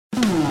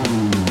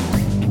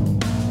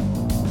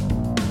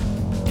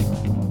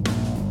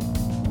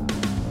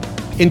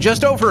In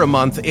just over a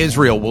month,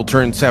 Israel will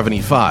turn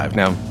 75.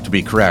 Now, to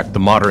be correct, the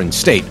modern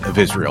state of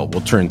Israel will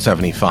turn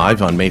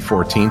 75 on May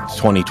 14th,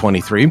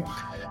 2023.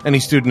 Any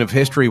student of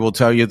history will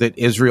tell you that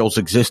Israel's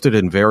existed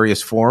in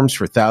various forms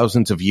for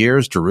thousands of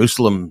years.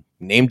 Jerusalem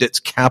named its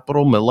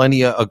capital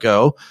millennia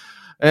ago.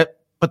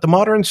 But the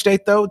modern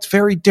state, though, it's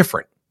very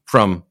different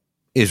from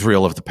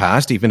Israel of the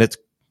past, even its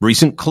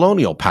recent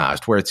colonial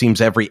past, where it seems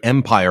every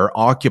empire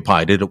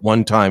occupied it at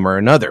one time or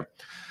another.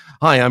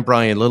 Hi, I'm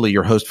Brian Lilly,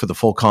 your host for the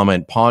Full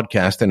Comment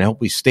podcast, and I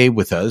hope you stay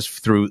with us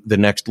through the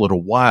next little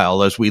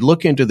while as we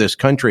look into this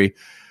country,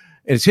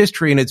 its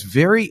history, and its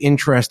very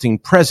interesting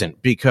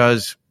present,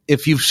 because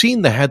if you've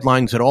seen the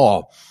headlines at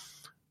all,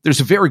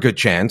 there's a very good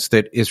chance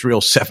that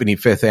Israel's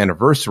 75th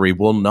anniversary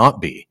will not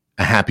be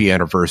a happy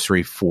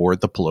anniversary for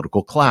the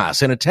political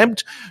class. An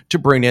attempt to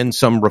bring in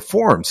some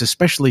reforms,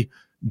 especially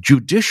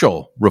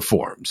judicial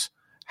reforms,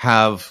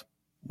 have,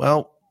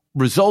 well,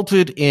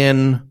 resulted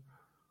in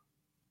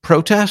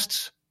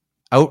protests,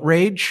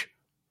 outrage,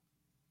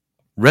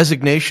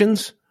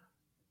 resignations,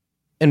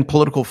 and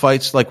political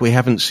fights like we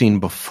haven't seen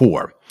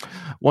before.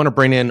 Want to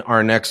bring in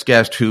our next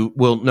guest who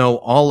will know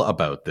all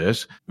about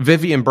this.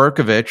 Vivian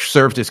Berkovich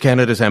served as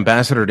Canada's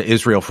ambassador to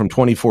Israel from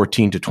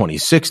 2014 to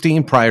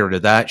 2016. Prior to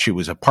that, she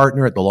was a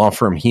partner at the law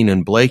firm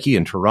Heenan Blakey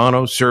in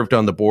Toronto, served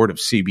on the board of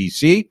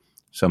CBC,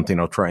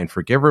 something I'll try and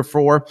forgive her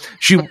for.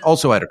 She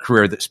also had a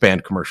career that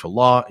spanned commercial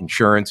law,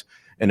 insurance,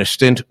 and a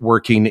stint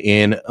working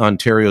in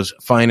Ontario's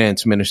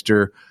finance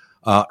minister,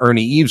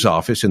 Ernie Eves'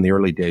 office in the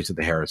early days of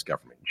the Harris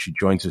government. She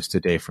joins us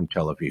today from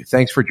Tel Aviv.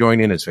 Thanks for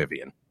joining us,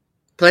 Vivian.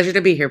 Pleasure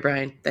to be here,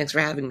 Brian. Thanks for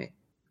having me.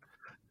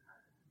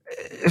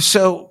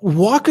 So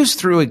walk us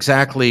through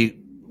exactly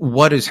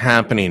what is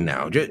happening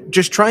now.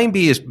 Just try and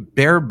be as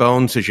bare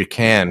bones as you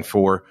can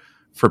for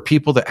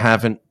people that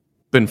haven't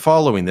been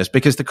following this,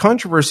 because the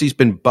controversy's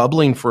been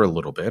bubbling for a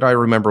little bit. I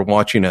remember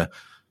watching a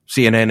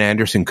CNN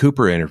Anderson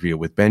Cooper interview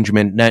with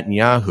Benjamin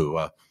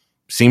Netanyahu,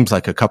 seems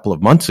like a couple of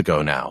months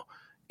ago now.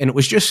 And it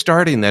was just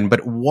starting then, but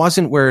it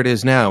wasn't where it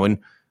is now. And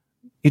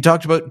he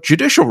talked about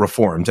judicial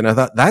reforms. And I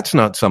thought, that's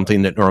not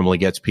something that normally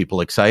gets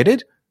people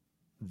excited.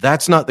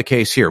 That's not the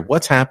case here.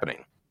 What's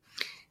happening?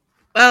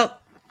 Well,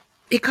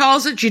 he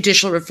calls it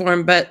judicial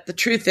reform, but the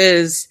truth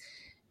is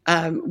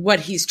what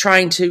he's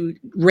trying to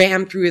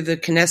ram through the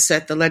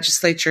Knesset, the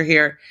legislature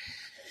here,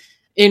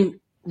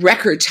 in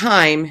record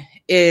time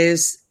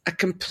is a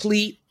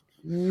complete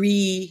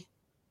remaking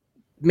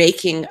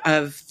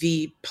of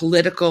the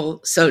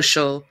political,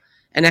 social,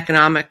 and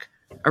economic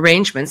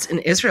arrangements in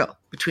Israel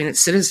between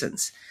its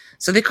citizens.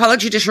 So they call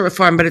it judicial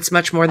reform, but it's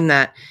much more than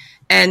that.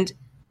 And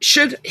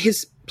should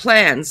his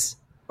plans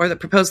or the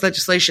proposed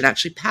legislation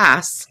actually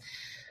pass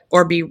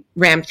or be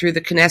rammed through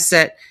the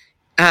Knesset,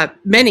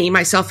 many,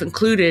 myself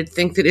included,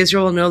 think that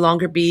Israel will no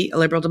longer be a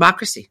liberal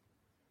democracy.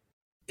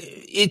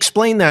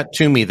 Explain that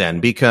to me then,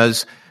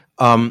 because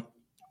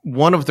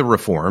one of the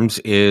reforms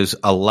is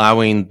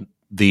allowing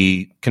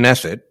the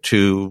Knesset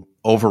to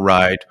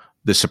override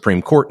the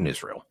Supreme Court in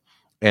Israel.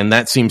 And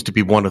that seems to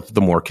be one of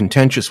the more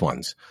contentious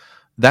ones.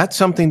 That's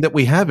something that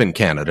we have in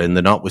Canada in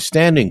the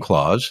notwithstanding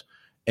clause.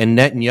 And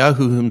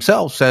Netanyahu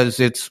himself says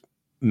it's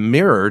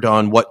mirrored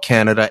on what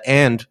Canada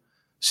and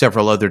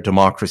several other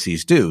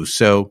democracies do.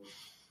 So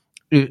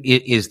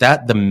is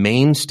that the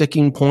main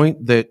sticking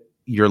point that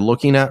you're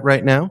looking at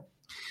right now?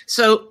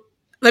 So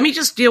let me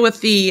just deal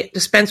with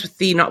dispense with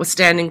the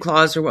notwithstanding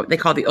clause, or what they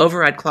call the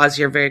override clause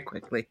here, very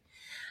quickly,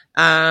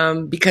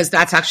 because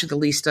that's actually the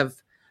least of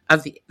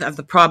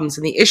the problems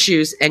and the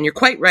issues. And you're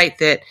quite right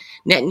that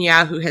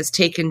Netanyahu has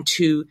taken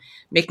to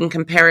making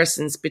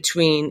comparisons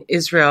between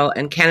Israel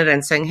and Canada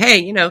and saying, hey,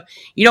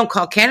 you don't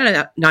call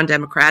Canada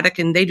non-democratic,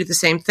 and they do the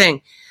same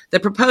thing. The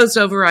proposed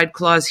override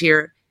clause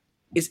here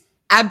is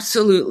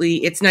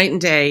absolutely, it's night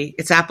and day.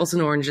 It's apples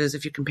and oranges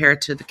if you compare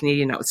it to the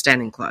Canadian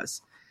notwithstanding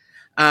clause.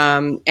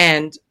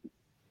 And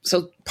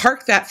so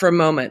park that for a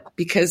moment,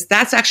 because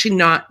that's actually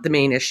not the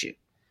main issue.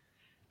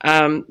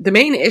 The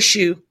main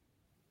issue,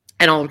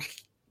 and I'll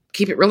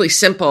keep it really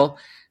simple,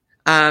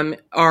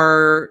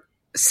 are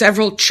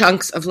several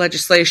chunks of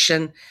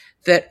legislation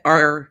that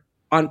are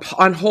on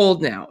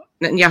hold now.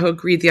 Netanyahu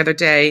agreed the other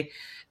day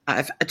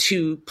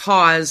to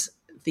pause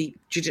the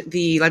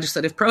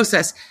legislative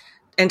process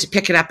and to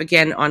pick it up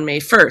again on May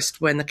 1st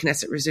when the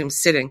Knesset resumes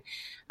sitting.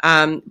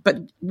 But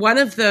one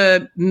of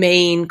the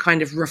main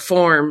kind of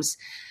reforms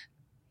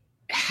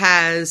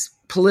has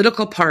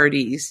political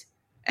parties,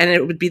 and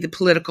it would be the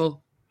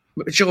political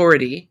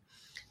majority,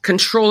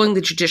 controlling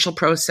the judicial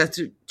process,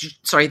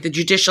 the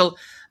judicial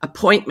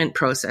appointment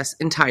process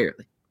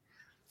entirely.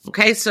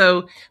 Okay,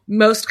 so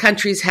most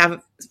countries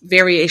have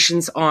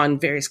variations on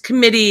various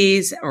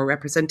committees or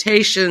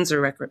representations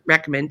or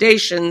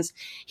recommendations,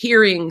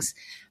 hearings.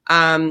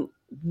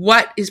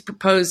 What is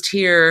proposed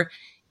here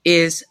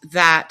is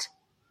that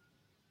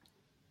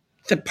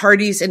the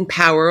parties in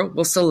power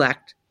will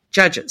select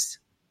judges.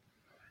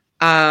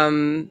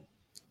 And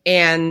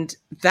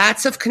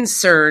that's of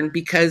concern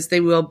because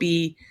they will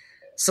be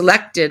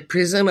selected,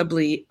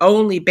 presumably,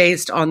 only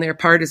based on their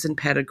partisan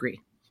pedigree.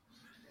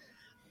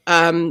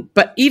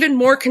 But even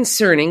more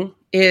concerning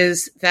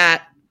is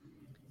that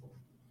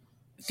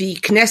the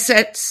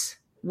Knesset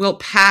will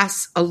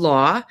pass a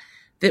law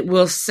that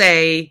will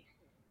say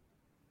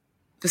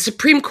the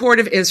Supreme Court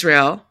of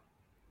Israel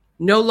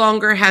no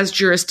longer has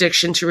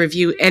jurisdiction to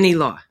review any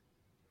law.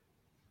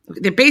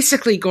 They're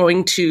basically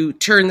going to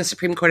turn the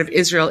Supreme Court of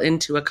Israel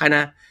into a kind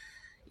of,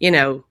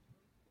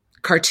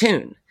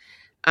 cartoon.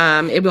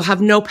 It will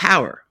have no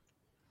power.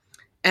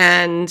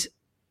 And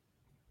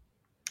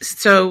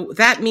so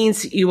that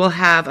means that you will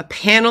have a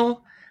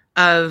panel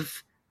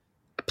of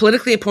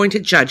politically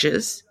appointed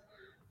judges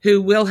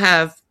who will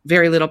have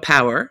very little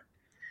power.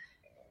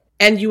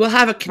 And you will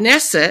have a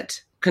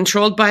Knesset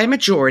controlled by a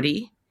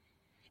majority.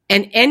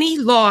 And any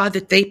law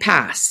that they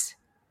pass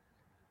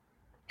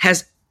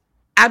has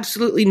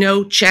absolutely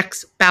no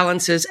checks,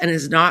 balances, and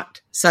is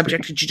not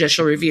subject to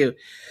judicial review.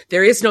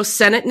 There is no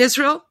Senate in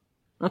Israel.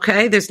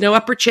 Okay. There's no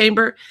upper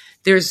chamber.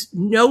 There's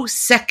no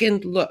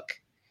second look.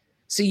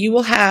 So you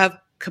will have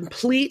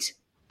complete,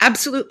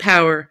 absolute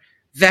power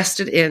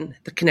vested in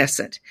the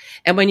Knesset.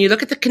 And when you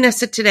look at the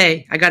Knesset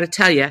today, I got to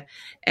tell you,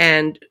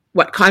 and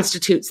what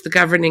constitutes the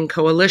governing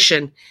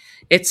coalition,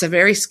 it's a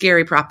very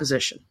scary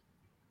proposition.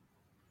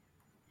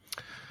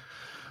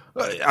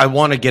 I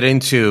want to get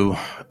into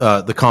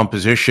the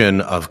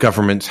composition of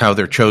governments, how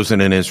they're chosen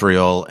in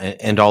Israel,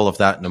 and all of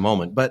that in a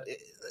moment. But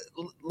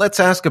let's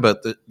ask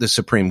about the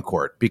Supreme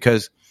Court,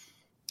 because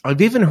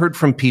I've even heard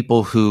from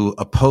people who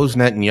oppose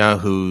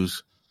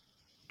Netanyahu's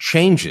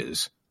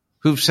changes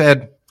who've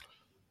said,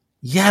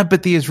 yeah,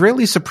 but the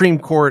Israeli Supreme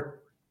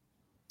Court,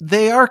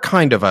 they are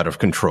kind of out of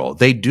control.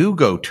 They do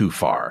go too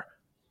far.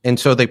 And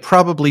so they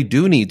probably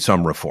do need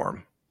some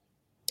reform.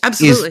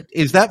 Absolutely.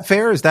 Is that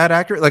fair? Is that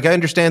accurate? Like, I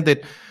understand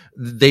that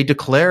they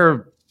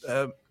declare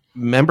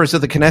members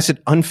of the Knesset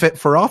unfit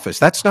for office.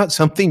 That's not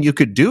something you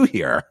could do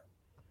here.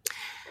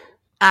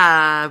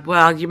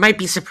 Well, you might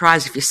be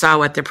surprised if you saw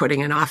what they're putting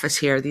in office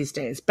here these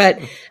days. But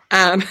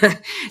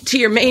to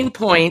your main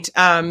point,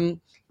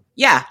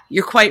 yeah,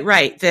 you're quite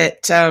right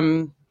that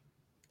the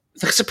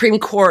Supreme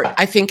Court,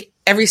 I think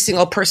every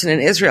single person in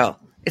Israel,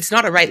 it's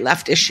not a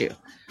right-left issue.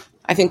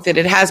 I think that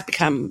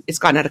it's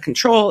gotten out of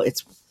control.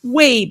 It's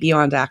way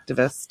beyond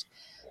activist.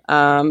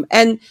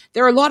 And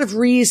there are a lot of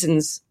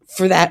reasons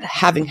for that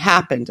having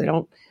happened. I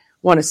don't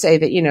want to say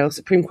that,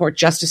 Supreme Court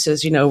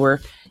justices,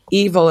 were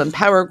evil and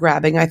power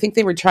grabbing. I think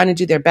they were trying to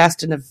do their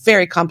best in a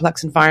very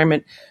complex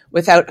environment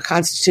without a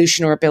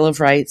constitution or a Bill of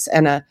Rights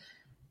and a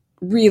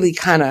really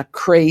kind of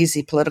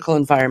crazy political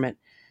environment.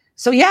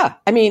 So, yeah,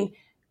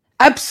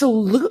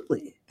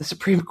 absolutely, the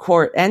Supreme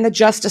Court and the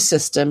justice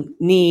system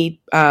need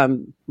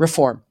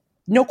reform.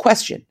 No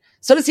question.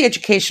 So does the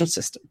education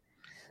system.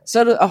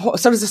 So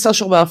does the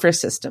social welfare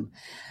system.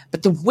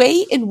 But the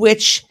way in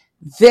which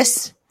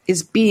this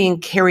is being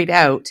carried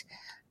out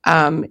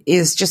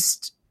is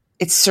just,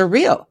 it's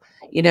surreal.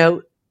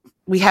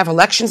 We have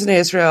elections in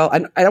Israel,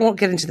 and I won't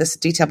get into this in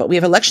detail, but we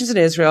have elections in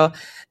Israel.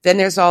 Then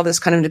there's all this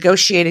kind of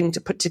negotiating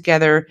to put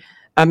together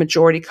a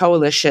majority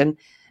coalition,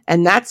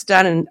 and that's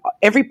done, and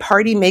every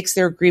party makes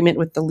their agreement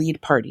with the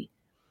lead party.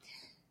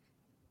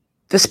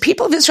 The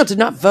people of Israel did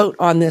not vote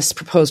on this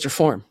proposed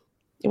reform.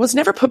 It was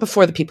never put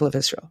before the people of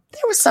Israel.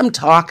 There was some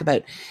talk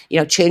about,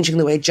 changing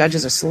the way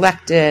judges are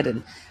selected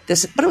and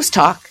this, but it was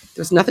talk.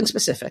 There was nothing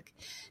specific.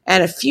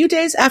 And a few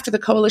days after the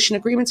coalition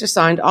agreements are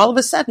signed, all of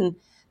a sudden,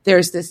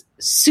 there's this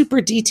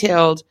super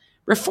detailed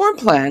reform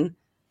plan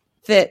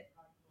that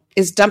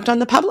is dumped on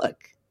the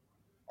public.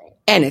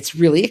 And it's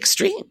really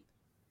extreme.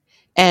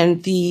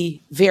 And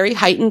the very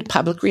heightened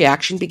public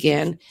reaction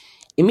began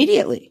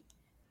immediately.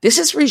 This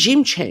is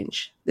regime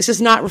change. This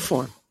is not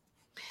reform.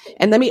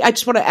 And I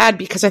just want to add,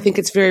 because I think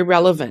it's very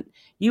relevant.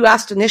 You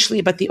asked initially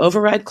about the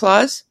override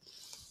clause.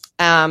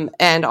 And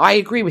I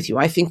agree with you.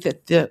 I think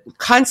that the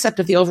concept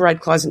of the override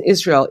clause in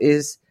Israel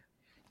is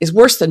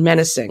worse than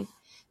menacing.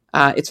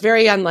 It's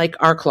very unlike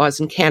our clause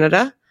in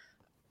Canada.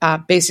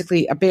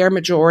 Basically, a bare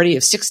majority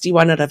of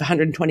 61 out of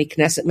 120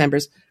 Knesset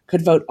members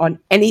could vote on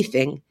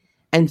anything,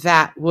 and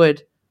that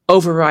would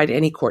override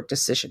any court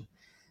decision.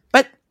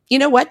 But you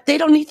know what? They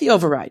don't need the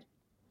override.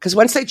 Because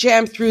once they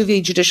jam through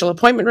the judicial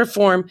appointment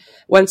reform,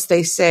 once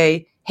they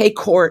say, hey,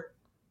 court,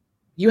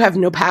 you have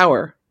no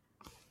power,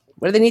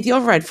 what do they need the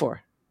override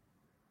for?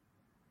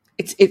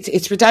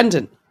 It's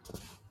redundant.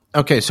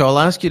 Okay, so I'll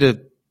ask you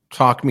to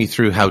talk me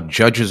through how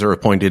judges are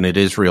appointed in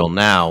Israel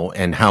now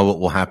and how it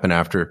will happen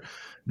after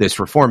this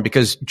reform,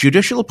 because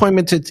judicial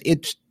appointments,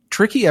 it's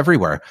tricky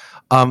everywhere.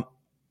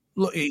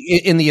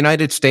 In the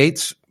United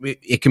States,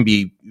 it can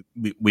be,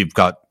 we've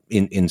got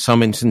in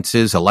some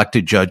instances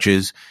elected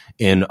judges,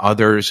 in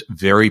others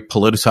very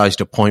politicized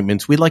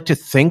appointments. We like to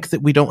think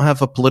that we don't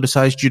have a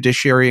politicized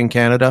judiciary in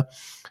Canada.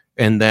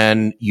 And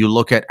then you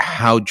look at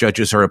how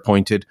judges are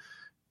appointed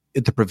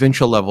at the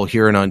provincial level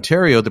here in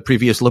Ontario. The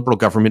previous Liberal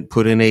government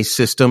put in a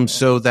system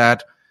so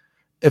that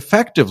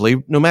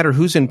effectively, no matter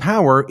who's in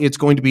power, it's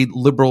going to be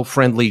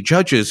Liberal-friendly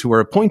judges who are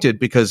appointed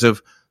because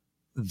of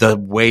the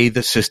way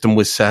the system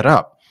was set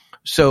up.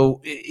 So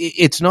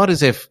it's not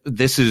as if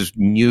this is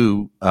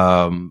new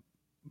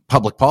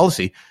public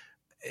policy,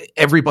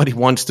 everybody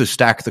wants to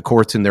stack the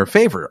courts in their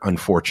favor,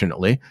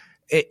 unfortunately.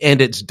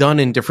 And it's done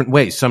in different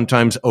ways,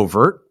 sometimes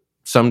overt,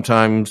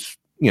 sometimes,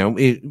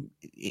 in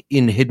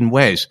hidden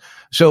ways.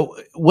 So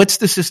what's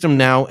the system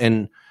now?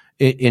 And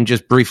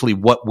just briefly,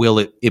 what will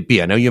it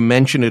be? I know you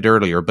mentioned it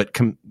earlier, but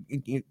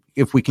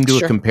if we can do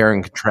a compare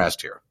and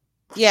contrast here.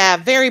 Yeah,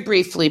 very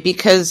briefly,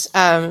 because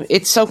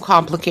it's so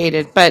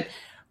complicated. But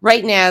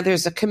right now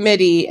there's a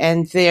committee,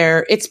 and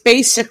it's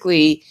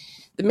basically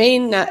the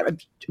main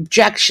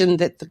objection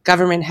that the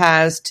government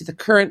has to the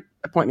current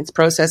appointments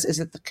process is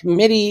that the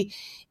committee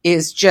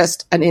is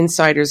just an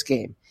insider's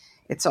game.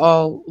 It's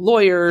all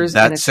lawyers.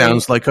 That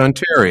sounds like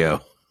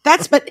Ontario.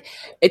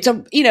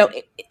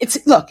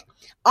 Look,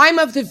 I'm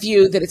of the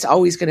view that it's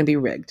always going to be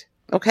rigged.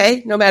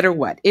 Okay. No matter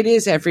what, it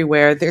is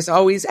everywhere. There's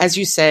always, as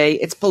you say,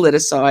 it's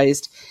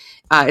politicized.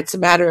 It's a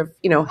matter of,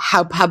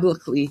 how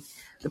public is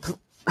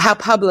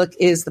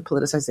the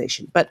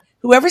politicization, but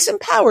whoever's in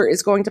power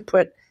is going to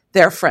put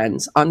their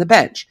friends on the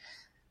bench.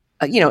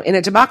 In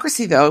a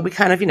democracy, though, we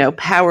kind of,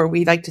 power,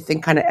 we like to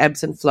think kind of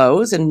ebbs and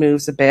flows and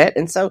moves a bit.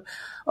 And so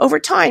over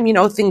time,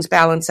 things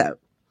balance out.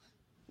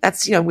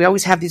 That's, we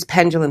always have these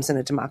pendulums in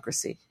a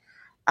democracy.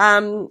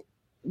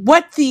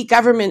 What the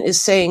government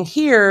is saying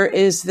here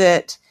is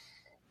that,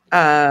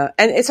 and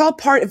it's all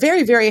part of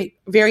very, very,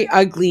 very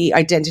ugly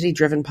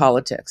identity-driven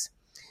politics.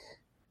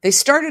 They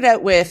started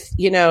out with,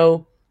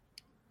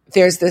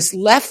 there's this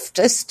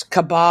leftist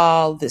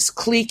cabal, this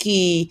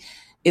cliquey,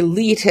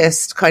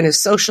 elitist kind of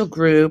social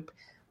group,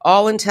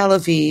 all in Tel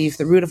Aviv,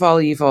 the root of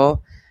all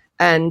evil,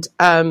 and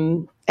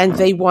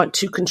they want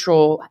to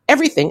control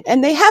everything,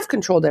 and they have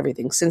controlled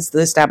everything since the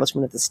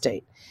establishment of the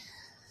state.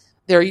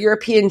 They're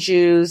European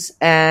Jews,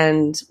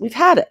 and we've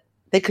had it.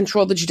 They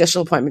control the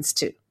judicial appointments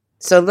too.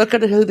 So look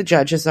at who the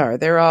judges are.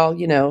 They're all,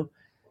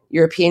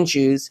 European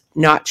Jews,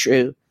 not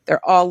true.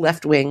 They're all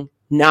left-wing,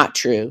 not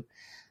true.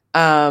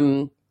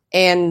 And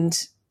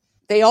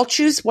they all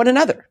choose one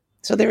another.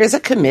 So there is a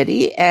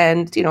committee,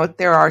 and,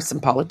 there are some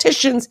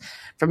politicians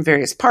from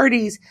various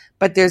parties,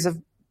 but there's a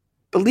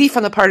belief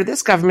on the part of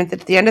this government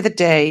that at the end of the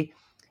day,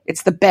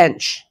 it's the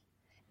bench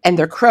and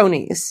their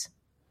cronies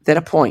that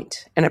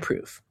appoint and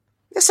approve.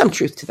 There's some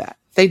truth to that.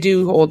 They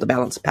do hold the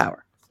balance of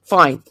power.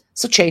 Fine.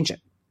 So change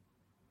it.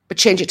 But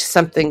change it to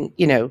something,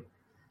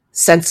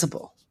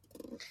 sensible.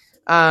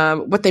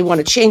 What they want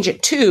to change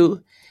it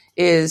to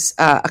is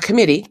a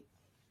committee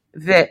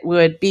that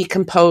would be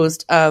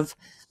composed of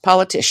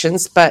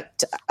politicians,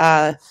 but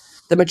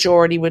the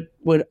majority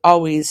would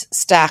always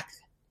stack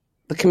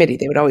the committee.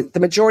 The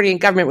majority in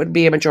government would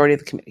be a majority of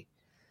the committee.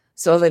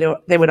 So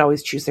they would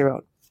always choose their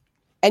own.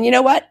 And you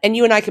know what? And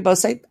you and I could both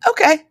say,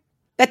 okay,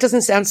 that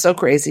doesn't sound so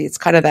crazy. It's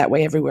kind of that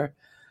way everywhere.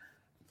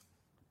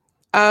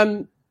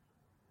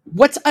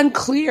 What's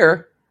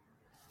unclear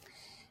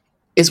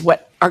is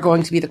what are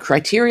going to be the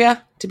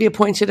criteria to be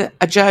appointed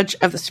a judge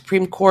of the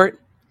Supreme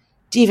Court.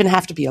 Do you even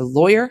have to be a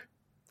lawyer?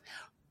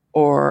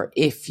 Or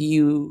if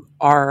you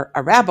are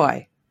a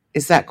rabbi,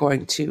 is that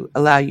going to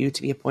allow you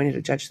to be appointed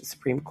a judge of the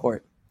Supreme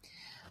Court?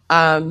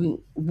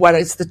 What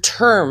is the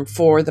term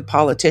for the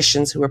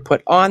politicians who are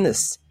put on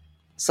this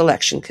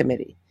selection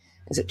committee?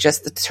 Is it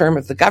just the term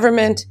of the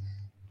government?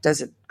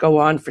 Does it go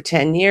on for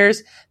 10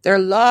 years? There are a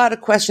lot of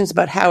questions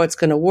about how it's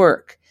going to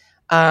work.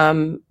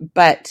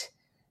 But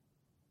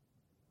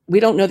we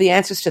don't know the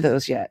answers to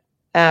those yet.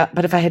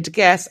 But if I had to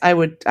guess, I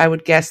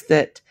would guess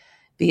that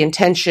the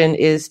intention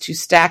is to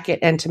stack it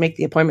and to make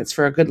the appointments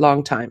for a good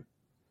long time.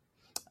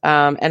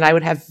 And I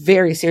would have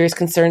very serious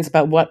concerns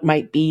about what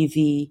might be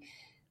the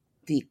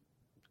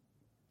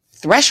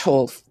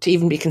threshold to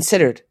even be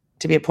considered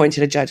to be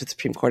appointed a judge of the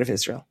Supreme Court of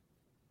Israel.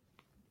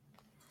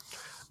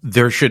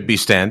 There should be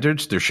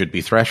standards. There should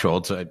be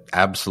thresholds. I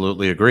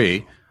absolutely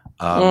agree.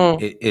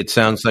 It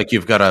sounds like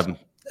you've got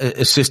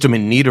a system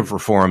in need of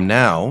reform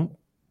now,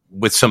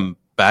 with some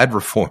bad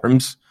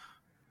reforms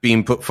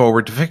being put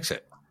forward to fix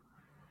it.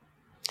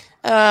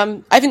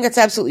 I think that's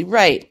absolutely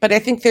right. But I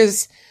think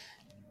there's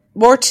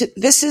more to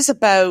this. Is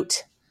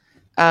about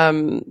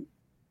the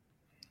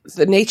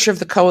nature of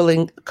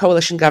the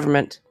coalition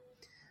government,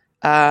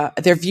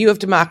 their view of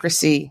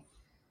democracy,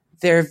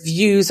 their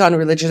views on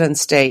religion and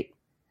state.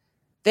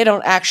 They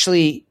don't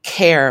actually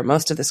care,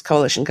 most of this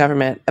coalition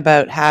government,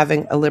 about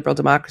having a liberal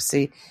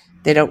democracy.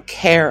 They don't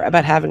care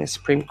about having a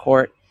Supreme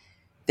Court.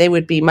 They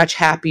would be much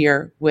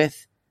happier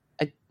with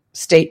a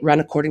state run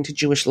according to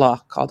Jewish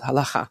law called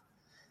halacha.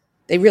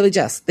 They really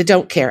they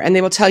don't care. And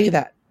they will tell you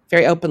that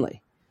very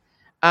openly.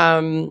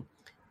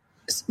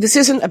 This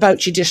isn't about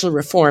judicial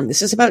reform.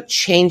 This is about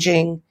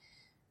changing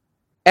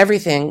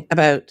everything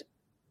about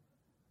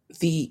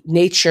the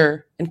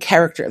nature and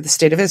character of the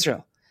state of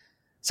Israel.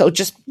 So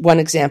just one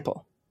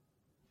example.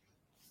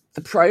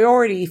 The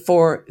priority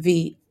for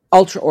the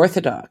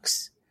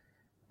ultra-Orthodox,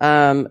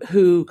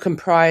 who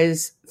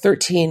comprise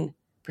 13%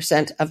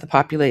 of the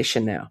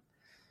population now.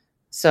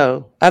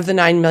 So of the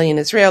 9 million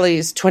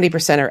Israelis,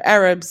 20% are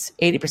Arabs,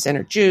 80%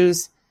 are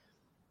Jews,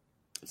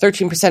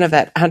 13% of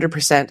that,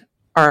 100%,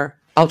 are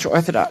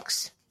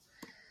ultra-Orthodox.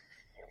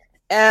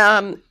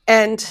 And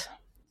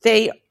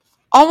they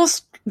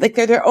almost like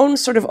they're their own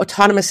sort of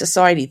autonomous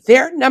society.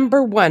 Their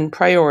number one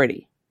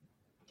priority,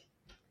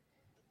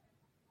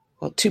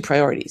 well, two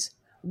priorities.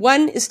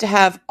 One is to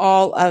have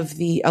all of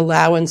the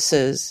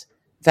allowances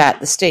that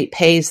the state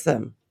pays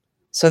them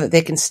so that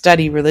they can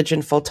study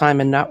religion full-time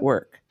and not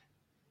work.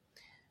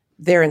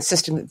 They're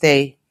insisting that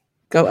they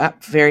go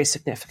up very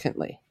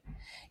significantly.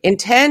 In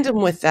tandem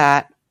with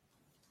that,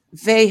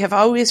 they have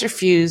always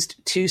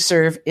refused to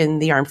serve in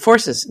the armed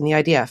forces, in the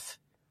IDF.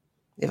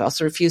 They've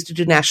also refused to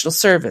do national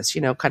service,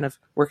 kind of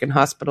work in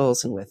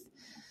hospitals and with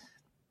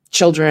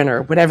children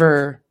or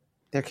whatever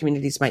their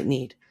communities might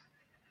need.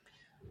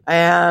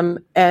 And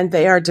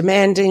they are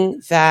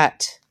demanding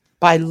that,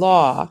 by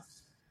law,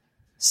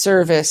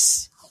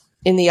 service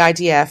in the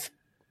IDF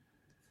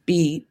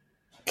be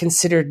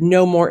considered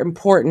no more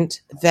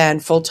important than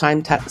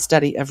full-time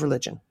study of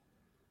religion.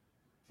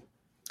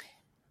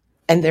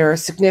 And there are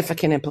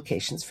significant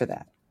implications for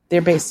that.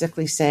 They're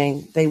basically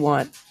saying they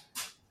want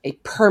a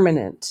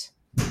permanent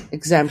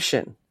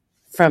exemption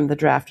from the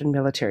draft and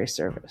military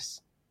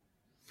service.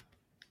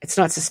 It's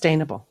not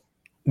sustainable.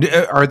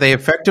 Are they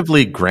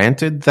effectively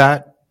granted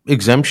that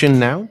exemption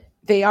now?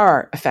 They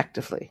are,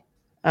 effectively.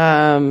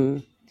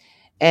 And,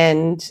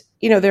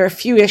 there are a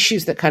few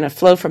issues that kind of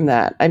flow from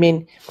that. I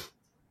mean,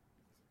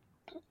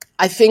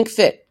 I think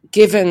that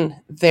given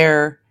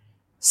their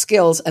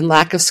skills and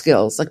lack of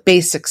skills, like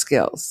basic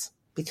skills,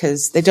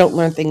 because they don't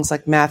learn things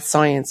like math,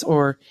 science,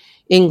 or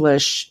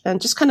English,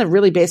 and just kind of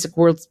really basic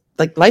world,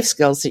 like life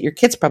skills that your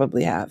kids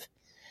probably have.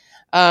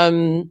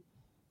 And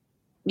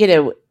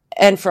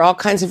for all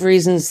kinds of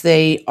reasons,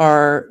 they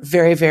are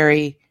very,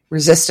 very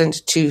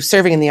resistant to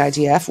serving in the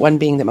IDF, one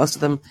being that most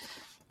of them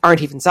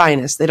aren't even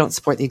Zionists. They don't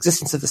support the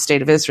existence of the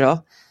state of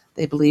Israel.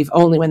 They believe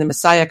only when the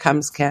Messiah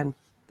comes can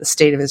the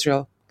state of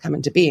Israel come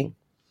into being.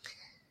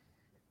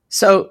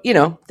 So,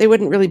 they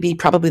wouldn't really be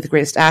probably the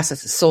greatest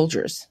assets as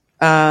soldiers.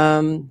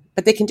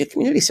 But they can do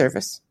community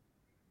service.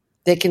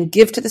 They can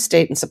give to the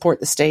state and support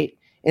the state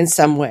in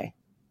some way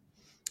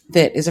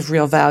that is of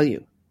real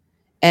value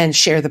and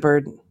share the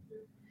burden.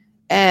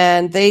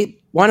 And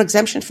they want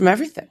exemption from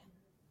everything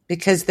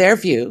because their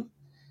view,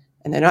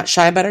 and they're not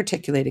shy about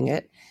articulating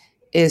it,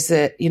 is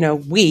that,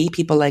 we,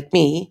 people like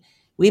me,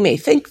 we may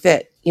think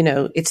that,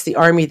 it's the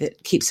army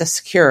that keeps us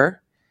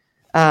secure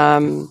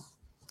and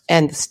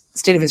the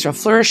state of Israel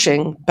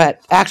flourishing,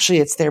 but actually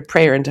it's their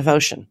prayer and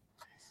devotion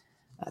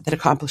that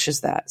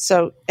accomplishes that.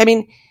 So, I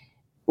mean,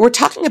 we're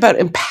talking about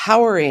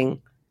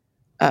empowering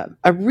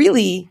a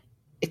really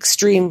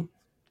extreme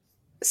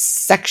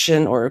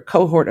section or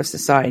cohort of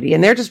society,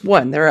 and they're just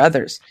one. There are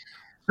others.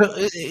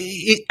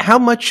 How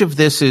much of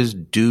this is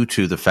due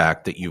to the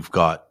fact that you've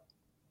got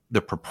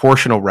the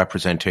proportional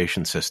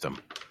representation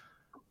system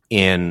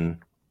in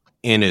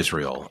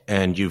Israel,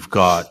 and you've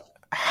got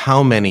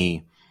how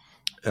many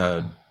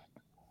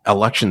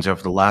elections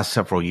over the last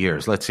several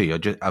years? Let's see.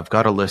 I've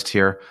got a list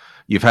here.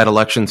 You've had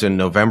elections in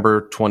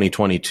November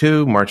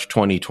 2022, March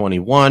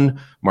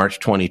 2021, March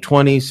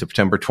 2020,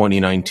 September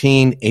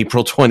 2019,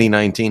 April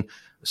 2019.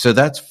 So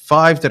that's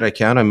 5 that I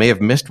count. I may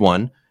have missed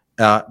one.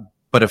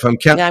 But if I'm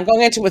counting... Yeah, I'm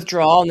going into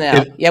withdrawal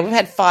now. We've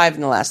had 5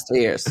 in the last 3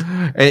 years.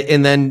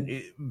 And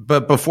then,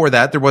 but before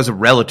that, there was a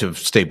relative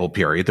stable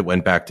period that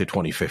went back to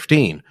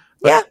 2015.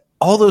 But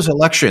all those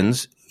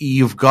elections,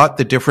 you've got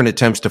the different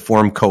attempts to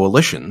form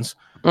coalitions.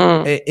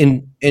 And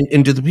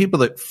do the people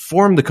that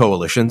form the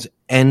coalitions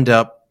end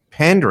up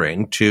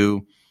pandering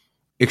to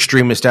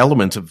extremist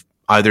elements of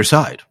either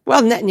side?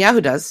 Well,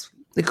 Netanyahu does.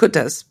 Likud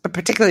does, but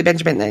particularly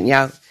Benjamin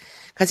Netanyahu.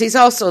 Because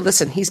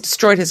he's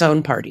destroyed his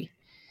own party.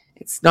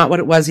 It's not what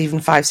it was even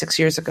 5-6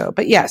 years ago.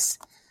 But yes,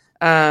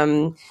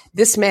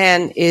 this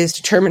man is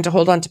determined to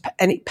hold on to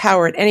any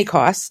power at any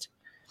cost.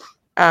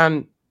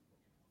 And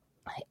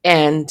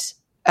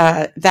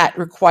that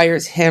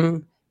requires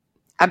him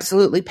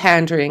absolutely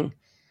pandering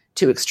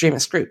to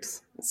extremist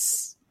groups.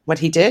 It's what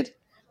he did,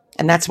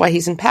 and that's why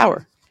he's in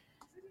power.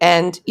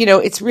 And,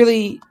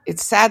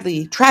 it's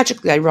sadly,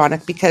 tragically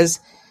ironic because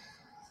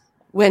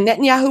when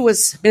Netanyahu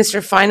was Minister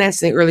of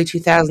Finance in the early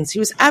 2000s, he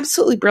was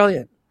absolutely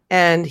brilliant.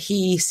 And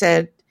he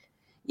said,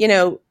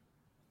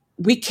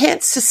 we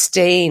can't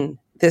sustain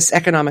this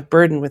economic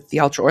burden with the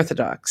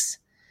ultra-Orthodox.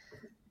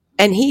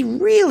 And he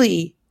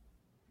really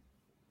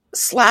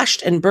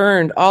slashed and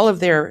burned all of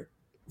their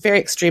very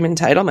extreme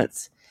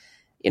entitlements.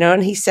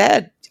 And he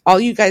said, all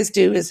you guys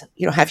do is,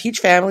 have huge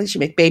families, you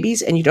make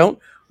babies, and you don't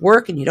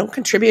work and you don't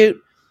contribute.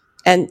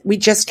 And we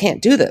just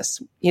can't do this.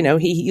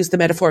 He used the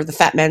metaphor of the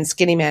fat man,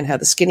 skinny man, how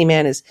the skinny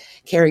man is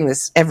carrying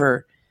this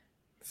ever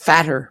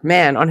fatter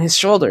man on his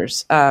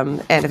shoulders.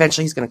 And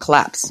eventually he's going to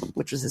collapse,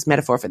 which was his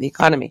metaphor for the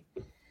economy.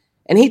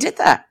 And he did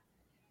that.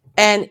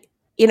 And,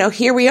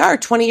 here we are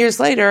 20 years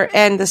later,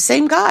 and the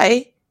same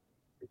guy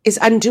is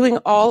undoing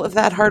all of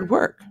that hard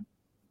work.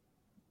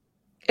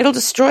 It'll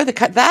destroy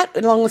that,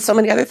 along with so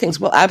many other things,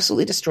 will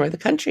absolutely destroy the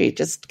country. It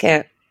just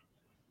can't.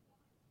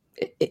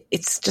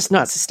 It's just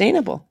not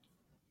sustainable.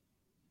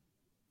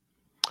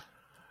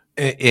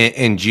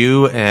 And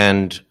you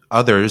and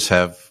others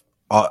have,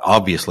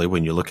 obviously,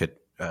 when you look at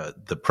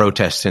the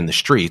protests in the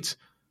streets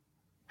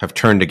have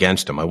turned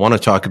against him. I want to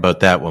talk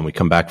about that when we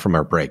come back from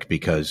our break,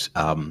 because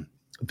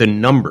the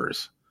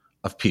numbers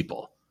of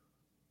people,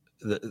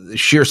 the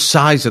sheer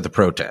size of the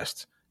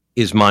protests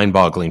is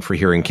mind-boggling for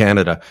here in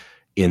Canada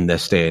in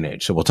this day and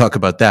age. So we'll talk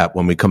about that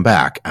when we come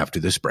back after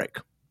this break.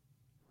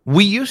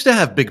 We used to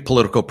have big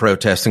political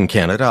protests in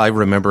Canada. I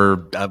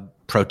remember a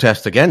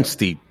protest against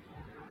the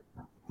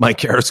Mike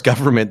Harris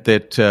government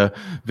that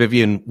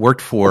Vivian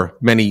worked for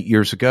many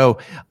years ago,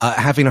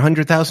 having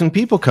 100,000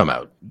 people come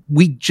out.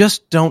 We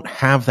just don't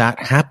have that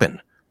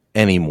happen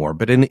anymore.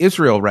 But in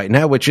Israel right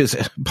now, which is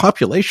a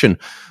population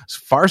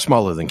far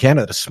smaller than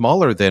Canada,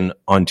 smaller than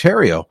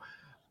Ontario,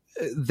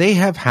 they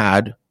have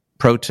had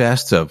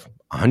protests of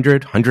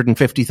 100,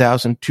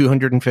 150,000,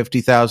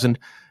 250,000,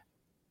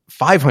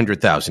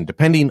 500,000,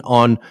 depending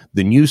on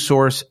the news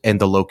source and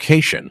the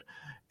location.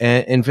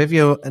 And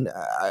Vivio,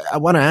 I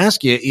want to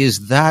ask you,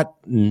 is that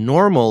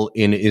normal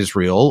in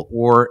Israel,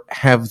 or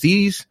have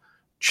these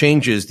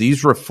changes,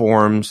 these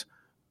reforms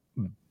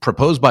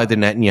proposed by the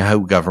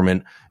Netanyahu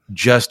government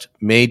just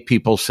made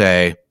people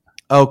say,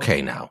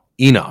 okay, now,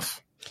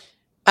 enough?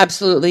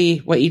 Absolutely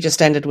what you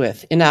just ended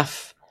with,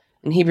 enough.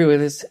 In Hebrew,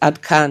 it is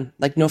ad kan,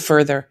 like no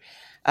further.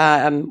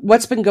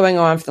 What's been going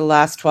on for the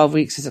last 12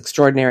 weeks is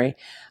extraordinary.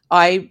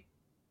 I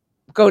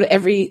go to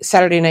every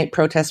Saturday night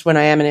protest when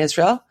I am in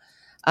Israel.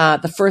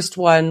 The first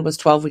one was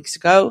 12 weeks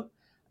ago,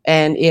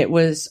 and it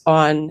was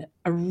on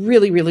a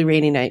really, really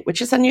rainy night,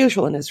 which is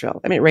unusual in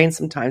Israel. I mean, it rains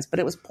sometimes, but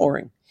it was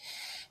pouring.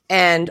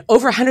 And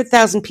over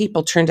 100,000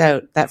 people turned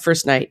out that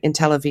first night in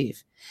Tel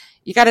Aviv.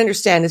 You got to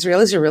understand,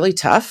 Israelis are really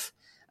tough,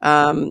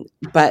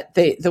 but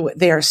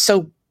they are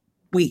so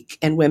weak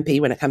and wimpy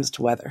when it comes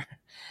to weather.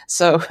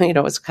 So,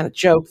 it's a kind of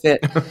joke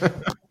that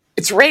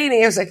it's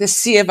raining. It was like this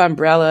sea of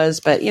umbrellas,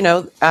 but,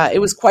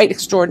 it was quite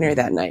extraordinary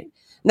that night.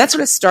 And that's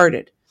when it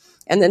started.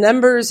 And the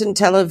numbers in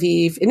Tel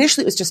Aviv,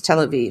 initially it was just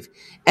Tel Aviv,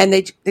 and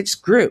they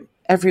just grew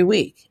every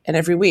week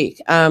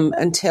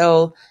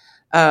until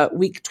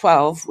week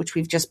 12, which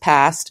we've just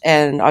passed.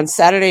 And on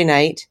Saturday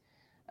night,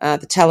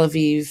 the Tel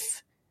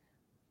Aviv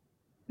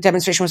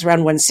demonstration was around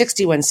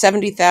 160,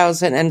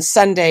 170,000. And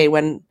Sunday,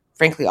 when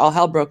frankly all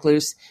hell broke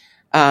loose,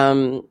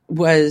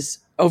 was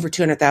over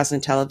 200,000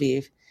 in Tel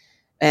Aviv.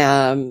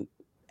 And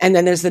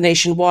then there's the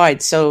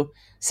nationwide. So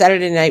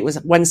Saturday night was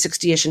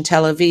 160-ish in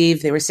Tel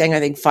Aviv. They were saying, I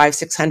think,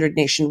 500-600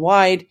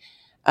 nationwide.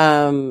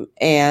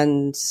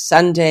 And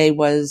Sunday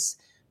was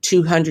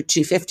 200,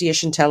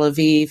 250-ish in Tel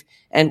Aviv,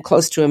 and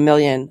close to 1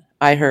 million,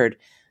 I heard.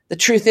 The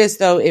truth is,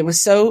 though, it was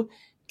so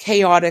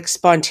chaotic,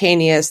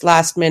 spontaneous,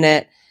 last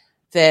minute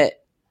that,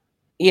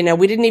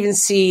 we didn't even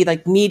see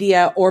like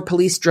media or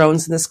police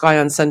drones in the sky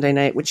on Sunday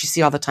night, which you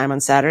see all the time on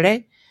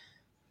Saturday.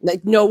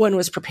 Like, no one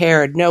was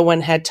prepared. No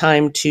one had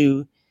time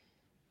to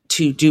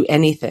do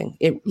anything.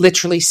 It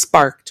literally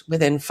sparked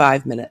within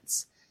 5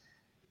 minutes.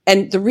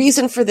 And the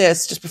reason for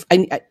this,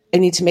 I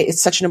need to make,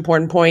 it's such an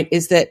important point,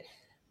 is that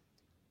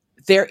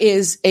there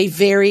is a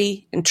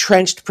very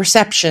entrenched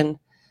perception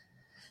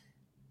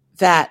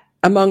that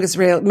among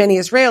many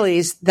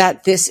Israelis,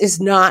 that this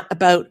is not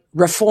about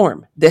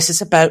reform. This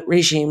is about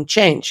regime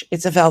change.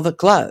 It's a velvet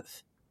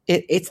glove.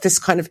 It's this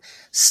kind of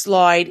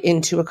slide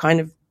into a kind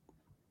of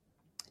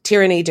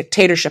tyranny,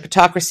 dictatorship,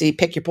 autocracy,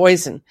 pick your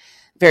poison.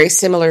 Very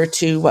similar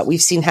to what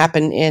we've seen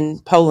happen in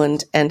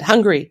Poland and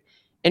Hungary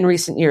in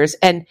recent years.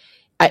 And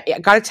I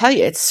got to tell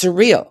you, it's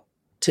surreal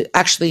to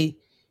actually,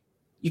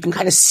 you can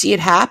kind of see it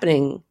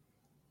happening,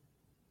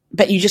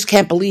 but you just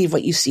can't believe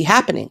what you see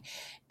happening.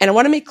 And I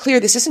want to make clear,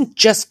 this isn't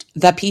just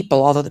the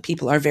people, although the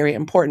people are very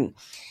important.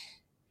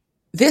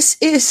 This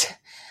is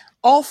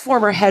all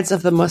former heads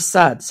of the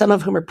Mossad, some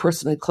of whom are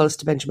personally close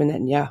to Benjamin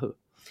Netanyahu,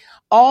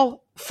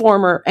 all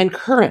former and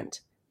current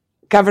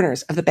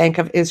governors of the Bank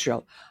of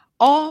Israel,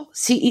 all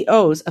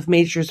CEOs of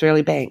major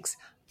Israeli banks,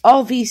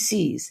 all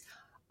VCs,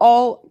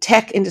 all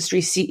tech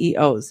industry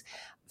CEOs,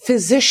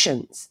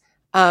 physicians.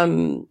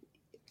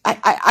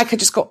 I could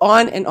just go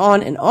on and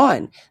on and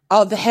on.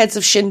 All the heads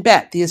of Shin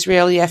Bet, the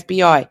Israeli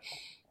FBI.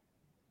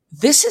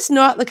 This is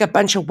not like a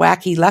bunch of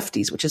wacky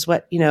lefties, which is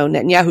what,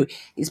 Netanyahu,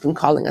 he's been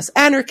calling us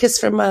anarchists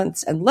for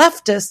months and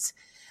leftists.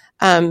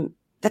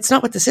 That's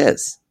not what this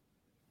is.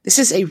 This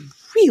is a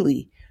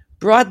really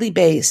broadly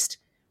based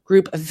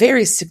group of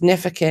very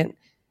significant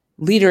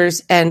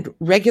leaders and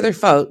regular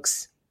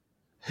folks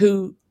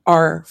who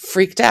are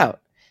freaked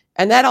out.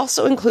 And that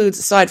also includes,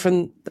 aside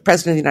from the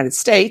President of the United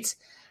States,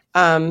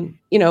 Ben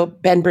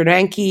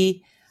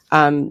Bernanke,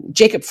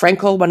 Jacob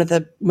Frenkel, one of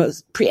the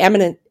most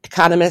preeminent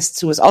economists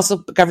who was also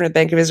governor of the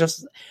Bank of Israel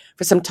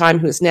for some time,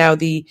 who is now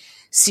the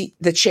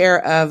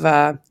chair of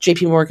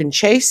JP Morgan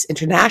Chase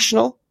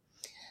International.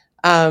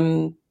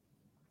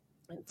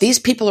 These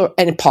people are,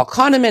 and Paul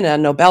Kahneman, a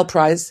Nobel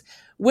Prize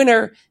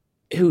winner,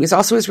 who is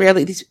also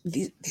Israeli,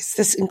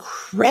 this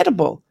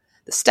incredible,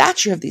 the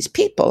stature of these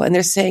people. And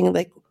they're saying,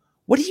 like,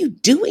 what are you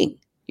doing?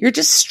 You're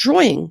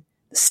destroying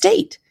the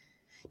state.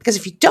 Because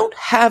if you don't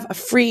have a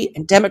free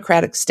and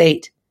democratic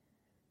state,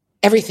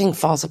 everything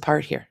falls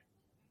apart here.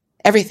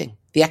 Everything.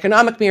 The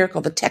economic miracle,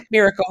 the tech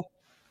miracle,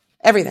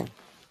 everything.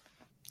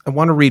 I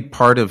want to read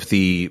part of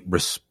the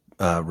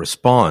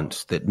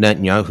response that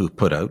Netanyahu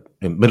put out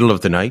in the middle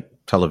of the night,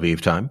 Tel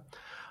Aviv time,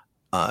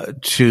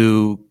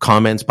 to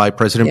comments by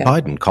President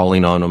Biden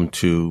calling on him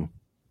to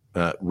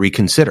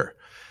reconsider.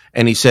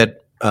 And he said,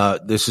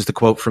 this is the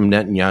quote from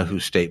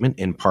Netanyahu's statement.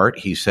 In part,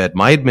 he said,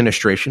 "My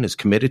administration is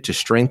committed to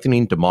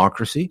strengthening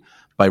democracy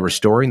by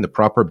restoring the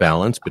proper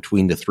balance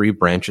between the three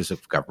branches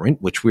of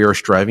government, which we are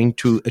striving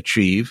to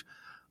achieve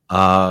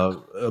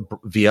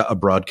via a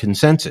broad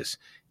consensus.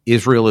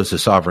 Israel is a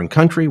sovereign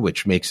country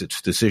which makes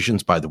its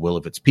decisions by the will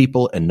of its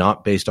people and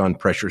not based on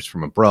pressures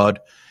from abroad,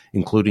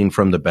 including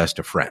from the best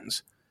of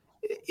friends."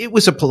 It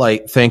was a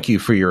polite thank you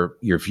for your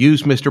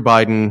views, Mr.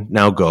 Biden.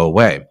 Now go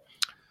away.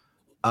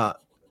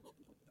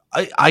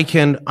 I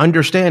can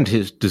understand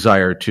his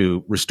desire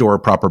to restore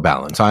proper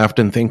balance. I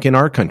often think in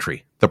our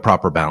country, the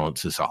proper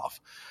balance is off.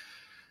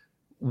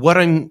 What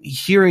I'm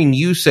hearing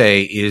you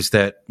say is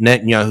that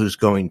Netanyahu's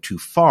going too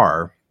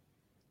far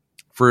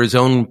for his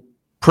own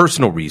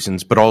personal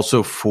reasons, but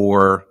also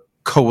for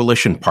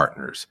coalition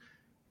partners.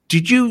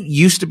 Did you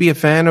used to be a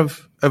fan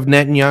of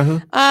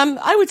Netanyahu?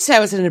 I would say I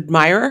was an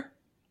admirer,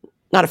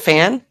 not a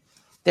fan.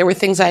 There were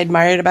things I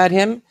admired about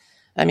him.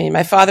 I mean,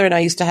 my father and I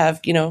used to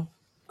have,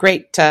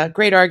 great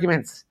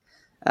arguments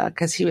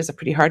because he was a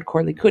pretty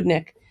hardcore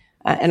Likudnik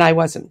and I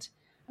wasn't.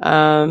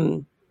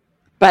 But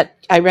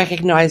I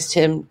recognized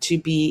him to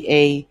be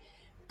a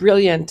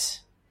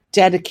brilliant,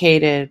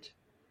 dedicated,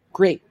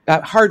 great,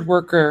 hard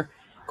worker,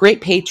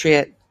 great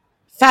patriot,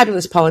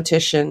 fabulous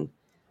politician.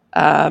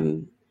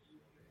 All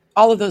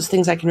of those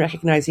things I can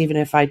recognize even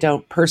if I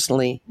don't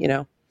personally,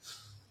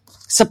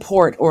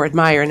 support or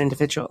admire an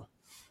individual.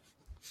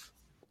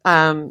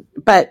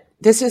 But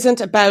this isn't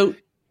about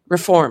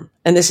reform,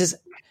 and this is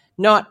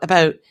not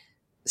about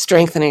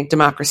strengthening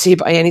democracy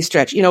by any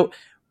stretch.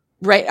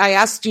 Right, I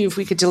asked you if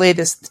we could delay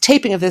the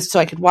taping of this so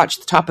I could watch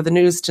the top of the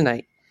news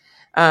tonight.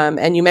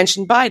 And you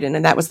mentioned Biden,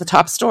 and that was the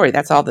top story.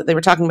 That's all that they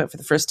were talking about for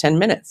the first 10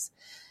 minutes.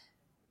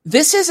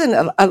 This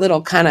isn't a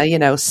little kind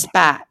of,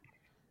 spat.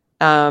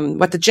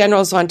 What the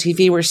generals on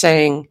TV were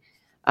saying,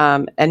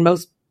 and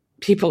most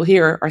people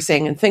here are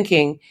saying and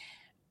thinking,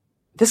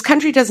 this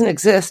country doesn't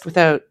exist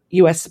without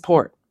U.S.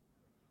 support,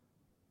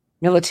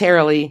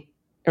 militarily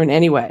or in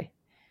any way.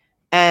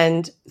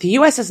 And the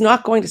U.S. is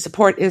not going to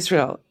support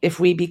Israel if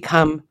we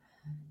become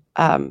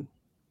a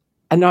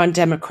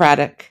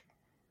non-democratic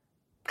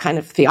kind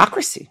of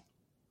theocracy.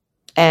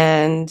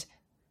 And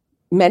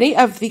many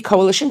of the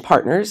coalition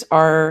partners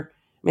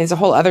there's a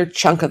whole other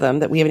chunk of them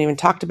that we haven't even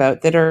talked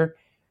about that are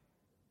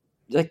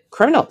like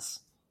criminals,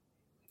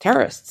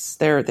 terrorists.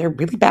 They're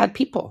really bad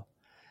people.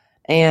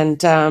 And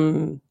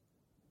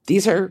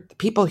these are the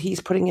people he's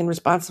putting in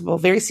responsible,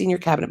 very senior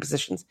cabinet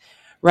positions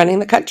running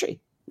the country.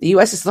 The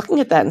U.S. is looking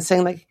at that and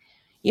saying,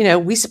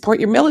 we support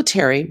your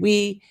military.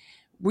 We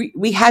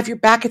have your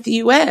back at the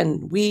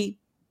UN. We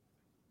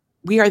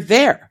are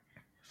there,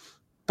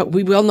 but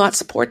we will not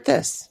support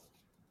this.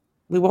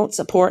 We won't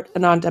support a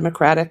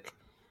non-democratic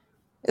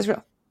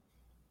Israel.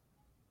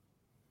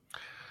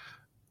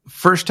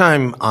 First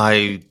time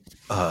I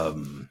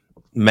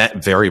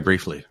met very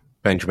briefly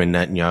Benjamin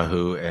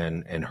Netanyahu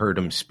and heard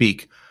him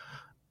speak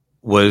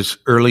was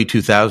early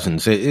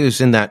 2000s. It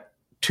was in that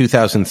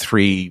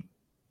 2003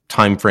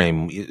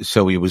 timeframe.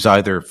 So he was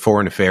either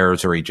foreign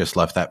affairs or he just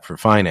left that for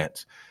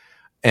finance.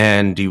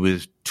 And he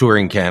was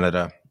touring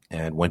Canada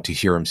and went to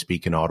hear him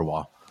speak in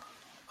Ottawa.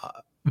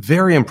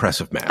 Very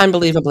impressive man.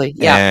 Unbelievably,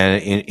 yeah.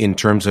 And in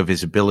terms of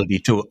his ability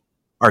to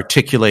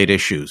articulate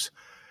issues.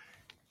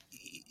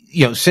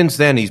 Since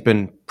then, he's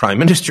been prime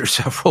minister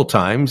several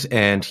times,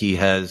 and he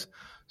has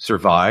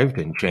survived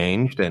and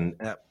changed. And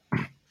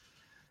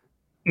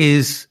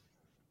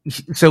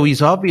so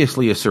he's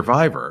obviously a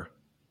survivor.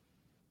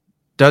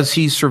 Does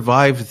he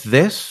survive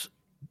this?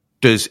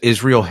 Does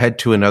Israel head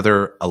to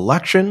another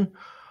election?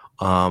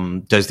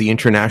 Does the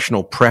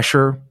international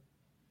pressure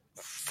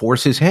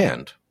force his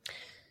hand?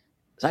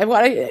 So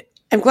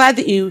I'm glad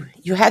that you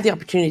had the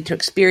opportunity to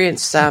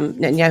experience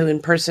Netanyahu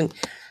in person.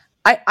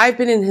 I've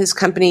been in his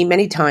company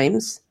many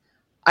times.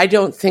 I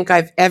don't think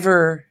I've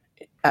ever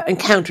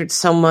encountered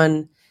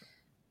someone.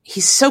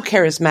 He's so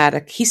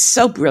charismatic. He's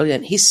so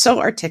brilliant. He's so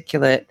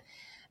articulate.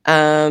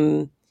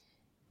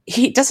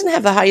 He doesn't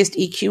have the highest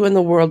EQ in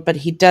the world, but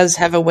he does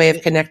have a way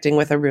of connecting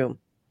with a room,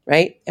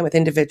 right? And with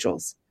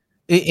individuals.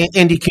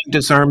 And he can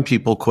disarm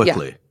people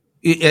quickly.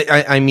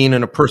 Yeah. I mean,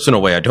 in a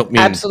personal way. I don't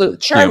mean absolutely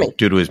charming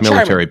due to his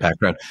military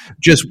background.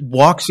 Just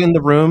walks in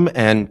the room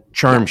and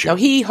charms you. No,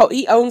 he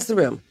owns the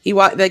room.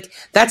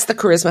 That's the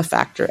charisma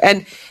factor.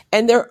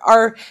 And there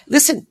are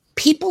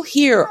people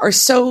here are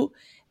so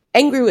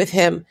angry with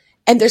him,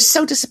 and they're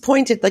so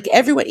disappointed. Like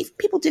everyone, even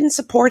people didn't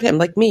support him,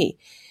 like me.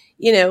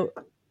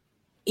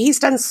 He's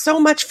done so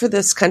much for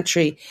this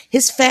country.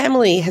 His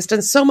family has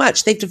done so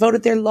much. They've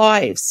devoted their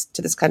lives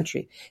to this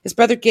country. His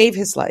brother gave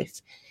his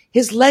life.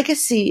 His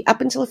legacy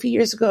up until a few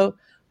years ago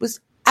was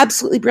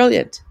absolutely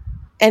brilliant,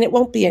 and it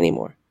won't be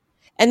anymore.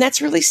 And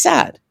that's really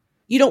sad.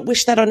 You don't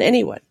wish that on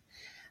anyone.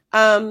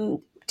 To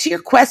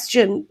your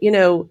question,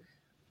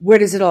 where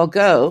does it all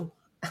go?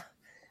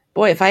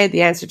 Boy, if I had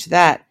the answer to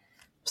that.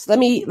 So let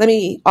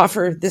me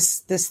offer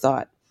this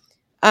thought.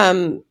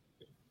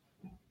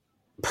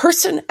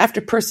 Person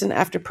after person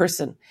after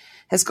person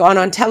has gone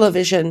on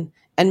television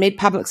and made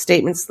public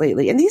statements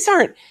lately. And these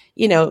aren't,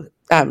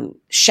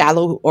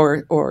 shallow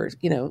or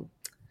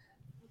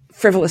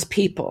frivolous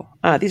people.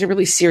 These are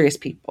really serious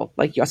people,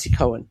 like Yossi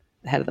Cohen,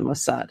 the head of the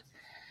Mossad.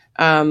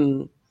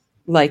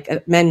 Like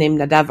a man named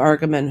Nadav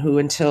Argaman, who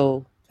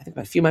until I think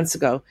about a few months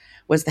ago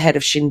was the head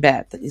of Shin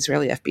Bet, the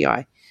Israeli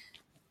FBI.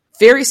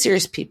 Very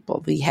serious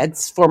people,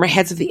 former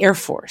heads of the Air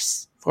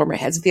Force, former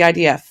heads of the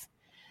IDF,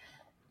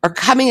 are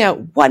coming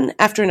out one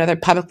after another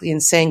publicly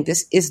and saying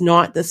this is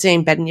not the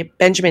same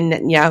Benjamin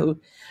Netanyahu,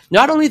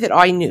 not only that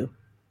I knew,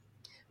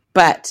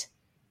 but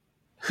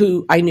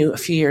who I knew a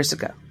few years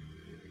ago.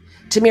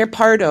 Tamir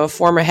Pardo, a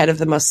former head of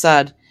the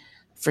Mossad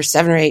for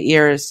 7 or 8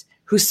 years,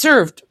 who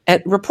served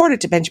and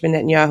reported to Benjamin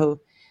Netanyahu,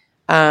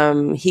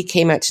 he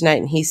came out tonight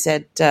and he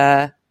said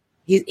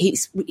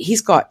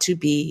he's got to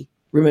be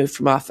removed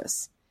from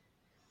office.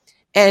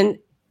 And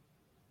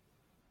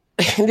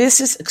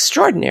this is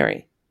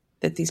extraordinary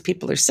that these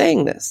people are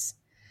saying this.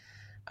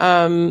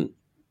 A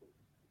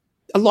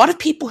lot of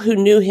people who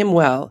knew him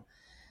well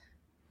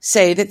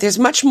say that there's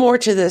much more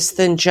to this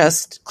than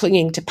just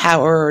clinging to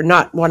power or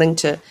not wanting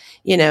to,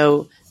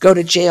 go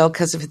to jail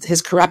because of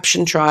his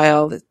corruption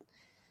trial. If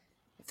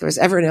there was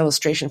ever an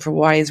illustration for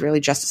why Israeli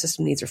justice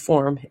system needs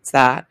reform, it's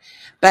that.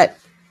 But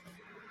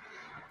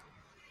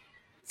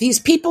these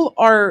people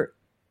are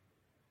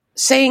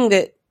saying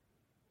that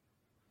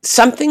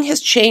something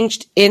has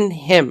changed in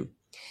him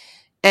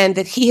and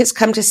that he has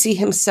come to see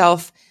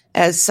himself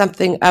as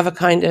something of a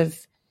kind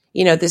of,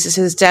 this is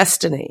his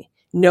destiny.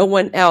 No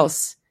one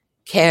else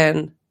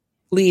can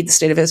lead the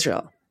state of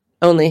Israel,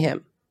 only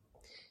him.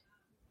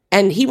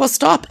 And he will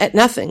stop at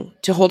nothing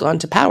to hold on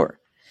to power.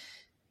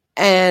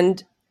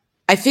 And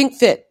I think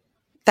that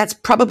that's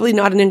probably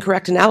not an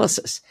incorrect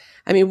analysis.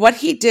 I mean, what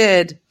he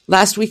did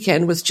last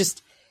weekend was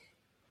just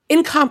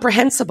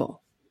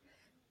incomprehensible.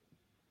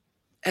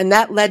 And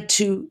that led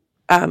to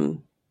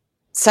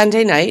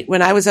Sunday night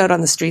when I was out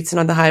on the streets and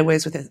on the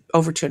highways with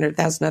over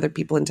 200,000 other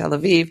people in Tel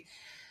Aviv.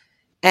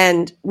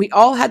 And we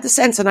all had the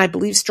sense, and I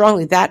believe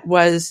strongly, that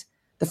was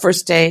the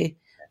first day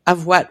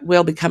of what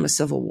will become a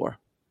civil war.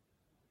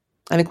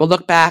 I think we'll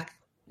look back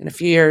in a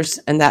few years,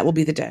 and that will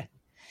be the day.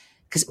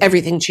 Because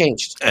everything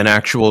changed. An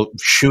actual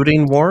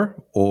shooting war,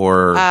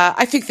 or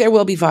I think there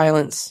will be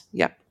violence.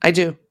 Yeah, I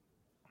do.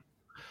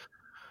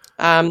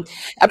 Benjamin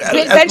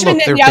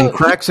Netanyahu, there have been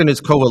cracks in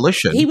his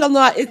coalition. He will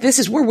not.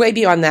 We're way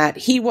beyond that.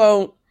 He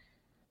won't.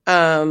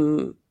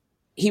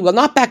 He will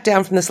not back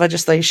down from this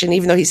legislation,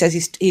 even though he says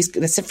he's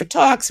going to sit for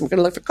talks and we're going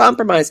to look for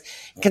compromise,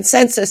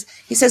 consensus.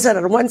 He says that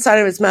on one side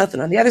of his mouth,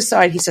 and on the other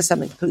side, he says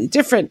something completely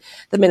different.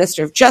 The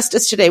Minister of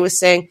Justice today was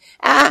saying,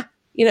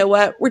 you know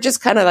what? We're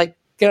just kind of like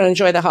going to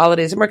enjoy the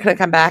holidays and we're going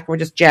to come back and we're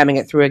just jamming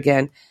it through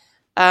again.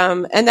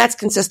 And that's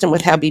consistent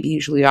with how Bibi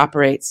usually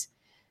operates.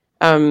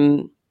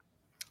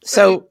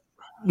 So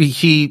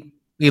he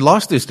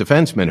lost his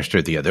defense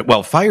minister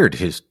fired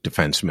his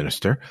defense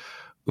minister,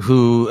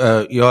 who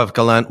Yoav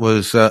Gallant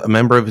was a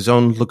member of his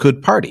own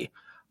Likud party,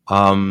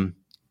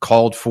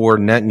 called for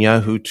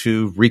Netanyahu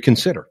to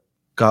reconsider,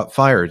 got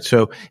fired.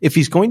 So if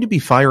he's going to be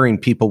firing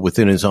people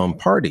within his own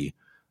party,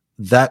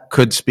 that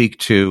could speak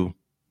to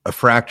a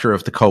fracture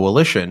of the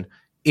coalition.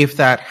 If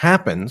that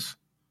happens,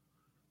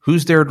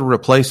 who's there to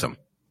replace him?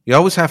 You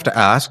always have to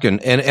ask,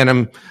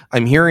 and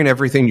I'm hearing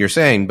everything you're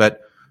saying, but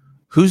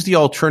who's the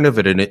alternative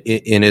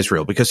in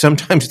Israel? Because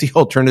sometimes the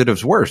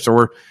alternative's worse,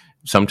 or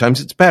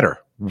sometimes it's better.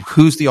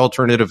 Who's the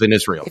alternative in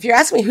Israel? If you're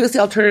asking me who's the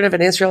alternative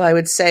in Israel, I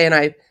would say,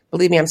 and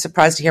believe me, I'm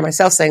surprised to hear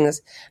myself saying this,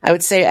 I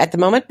would say at the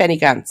moment, Benny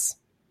Gantz,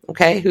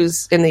 okay,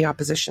 who's in the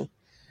opposition.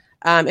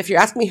 If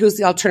you're asking me who's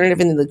the alternative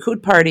in the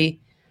Likud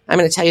party, I'm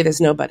going to tell you there's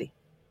nobody.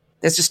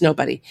 There's just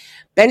nobody.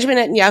 Benjamin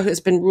Netanyahu has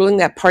been ruling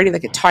that party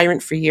like a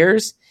tyrant for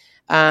years.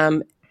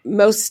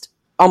 Almost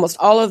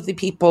all of the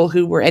people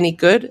who were any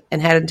good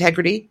and had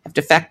integrity have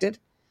defected,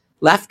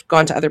 left,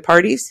 gone to other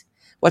parties.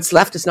 What's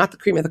left is not the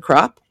cream of the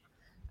crop.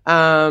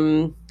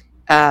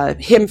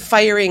 Him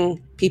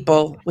firing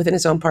people within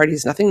his own party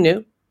is nothing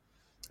new.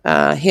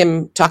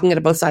 Him talking out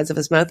of both sides of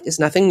his mouth is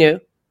nothing new.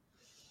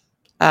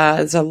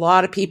 There's a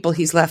lot of people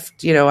he's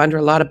left, under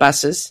a lot of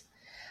buses.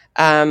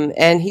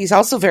 And he's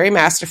also very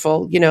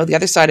masterful, the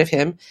other side of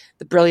him,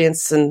 the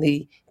brilliance and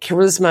the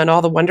charisma and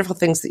all the wonderful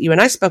things that you and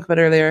I spoke about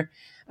earlier.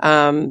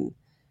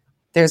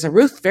 There's a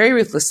very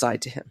ruthless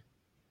side to him.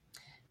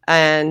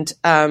 And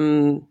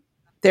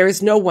there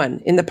is no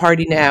one in the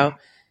party now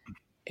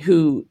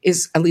who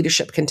is a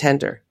leadership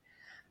contender.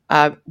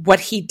 What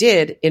he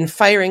did in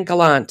firing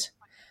Gallant,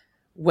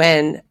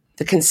 when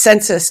the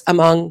consensus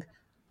among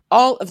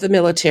all of the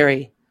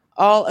military,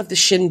 all of the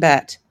Shin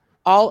Bet,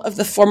 all of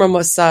the former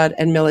Mossad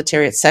and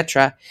military,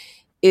 etc.,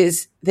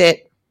 is that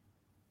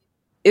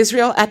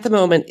Israel at the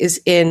moment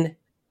is in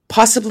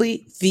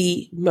possibly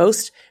the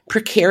most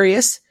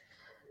precarious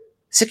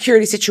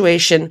security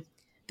situation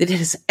that it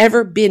has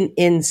ever been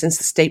in since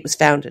the state was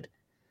founded.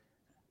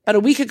 About a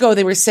week ago,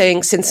 they were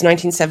saying since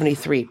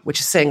 1973,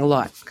 which is saying a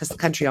lot because the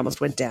country almost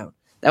went down.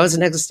 That was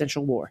an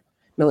existential war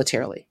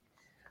militarily.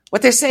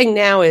 What they're saying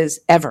now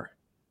is ever.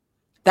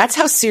 That's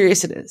how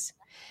serious it is.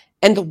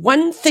 And the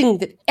one thing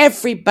that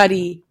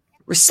everybody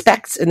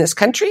respects in this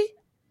country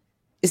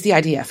is the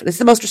IDF. It's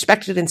the most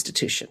respected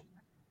institution.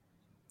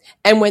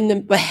 And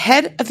when the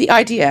head of the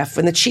IDF,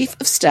 when the chief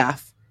of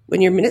staff,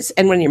 when your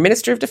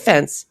minister of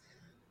defense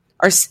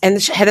and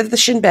the head of the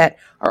Shin Bet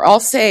are all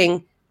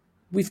saying,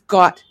 we've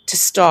got to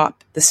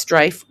stop the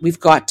strife. We've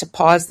got to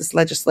pause this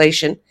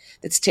legislation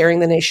that's tearing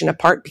the nation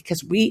apart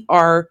because we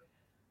are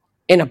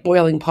in a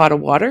boiling pot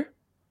of water.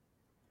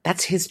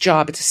 That's his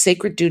job. It's a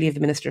sacred duty of the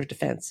Minister of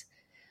Defense.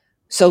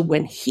 So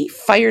when he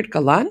fired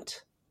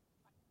Gallant,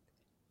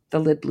 the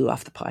lid blew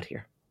off the pot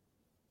here.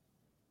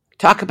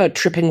 Talk about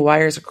tripping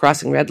wires or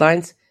crossing red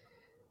lines.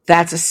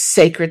 That's a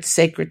sacred,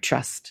 sacred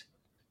trust.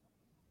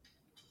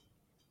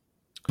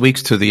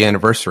 Weeks to the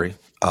anniversary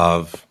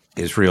of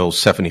Israel's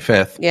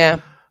 75th. Yeah.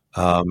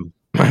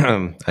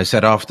 I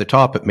said off the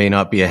top, it may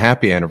not be a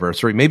happy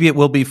anniversary. Maybe it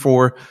will be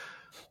for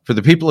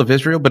the people of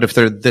Israel, but if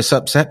they're this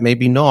upset,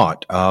 maybe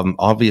not.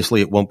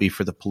 Obviously, it won't be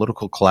for the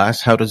political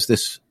class. How does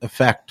this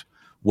affect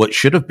what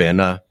should have been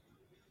an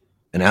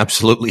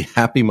absolutely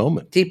happy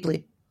moment?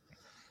 Deeply.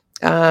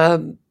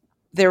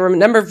 There were a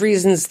number of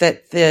reasons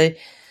that then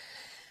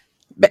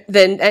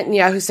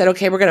Netanyahu said,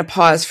 okay, we're going to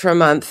pause for a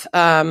month.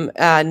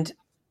 And,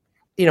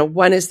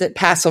 one is that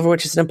Passover,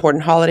 which is an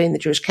important holiday in the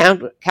Jewish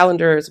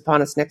calendar, is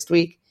upon us next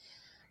week.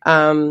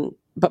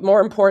 But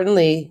more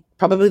importantly,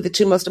 probably the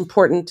two most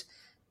important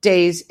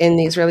days in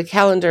the Israeli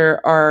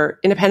calendar are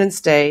Independence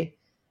Day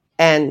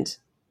and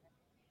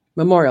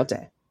Memorial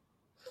Day.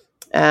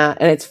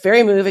 And it's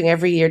very moving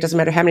every year. It doesn't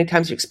matter how many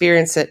times you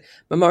experience it.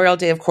 Memorial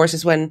Day, of course,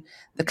 is when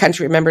the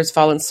country remembers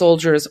fallen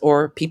soldiers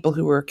or people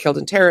who were killed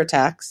in terror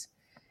attacks.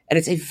 And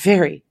it's a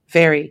very,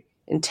 very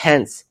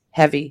intense,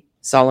 heavy,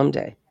 solemn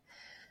day.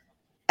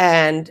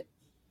 And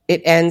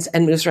it ends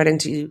and moves right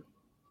into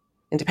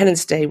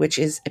Independence Day, which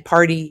is a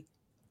party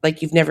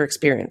like you've never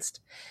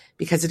experienced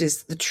because it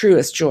is the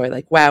truest joy.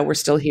 Like, wow, we're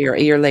still here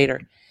a year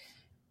later.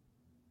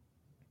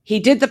 He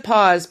did the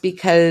pause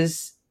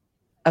because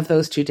of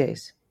those 2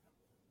 days.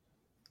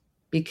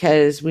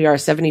 Because we are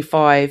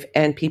 75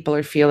 and people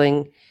are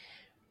feeling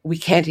we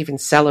can't even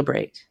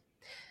celebrate.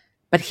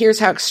 But here's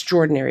how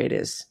extraordinary it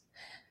is.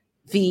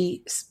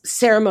 The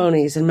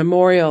ceremonies and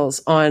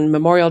memorials on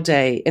Memorial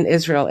Day in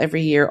Israel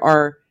every year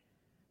are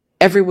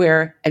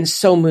everywhere and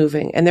so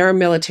moving. And there are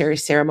military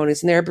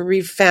ceremonies and there are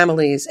bereaved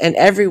families and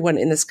everyone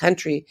in this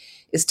country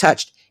is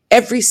touched.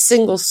 Every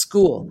single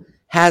school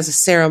has a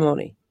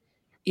ceremony,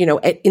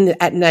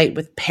 at night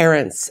with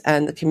parents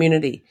and the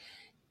community.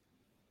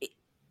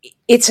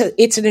 It's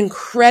an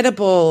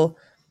incredible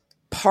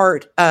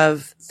part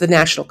of the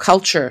national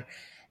culture.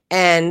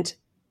 And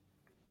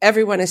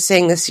everyone is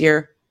saying this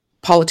year,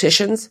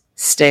 politicians,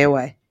 stay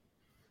away.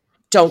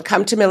 Don't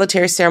come to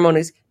military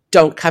ceremonies.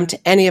 Don't come to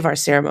any of our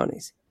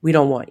ceremonies. We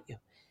don't want you.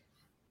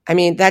 I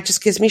mean, that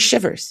just gives me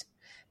shivers.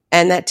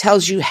 And that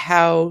tells you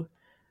how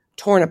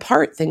torn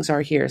apart things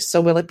are here.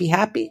 So will it be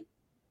happy?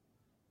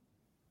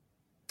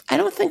 I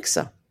don't think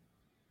so.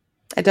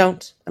 I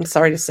don't. I'm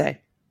sorry to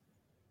say.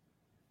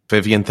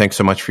 Vivian, thanks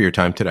so much for your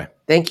time today.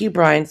 Thank you,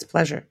 Brian. It's a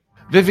pleasure.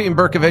 Vivian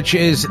Berkovich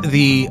is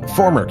the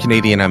former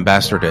Canadian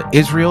ambassador to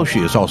Israel.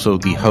 She is also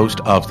the host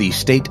of the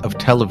State of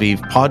Tel Aviv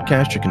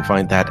podcast. You can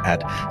find that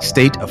at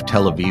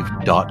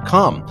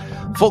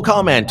stateoftelaviv.com. Full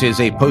Comment is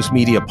a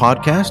post-media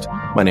podcast.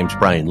 My name's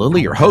Brian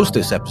Lilly. Your host.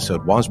 This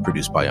episode was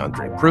produced by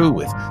Andre Prue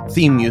with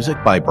theme music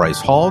by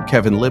Bryce Hall.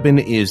 Kevin Libin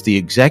is the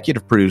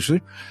executive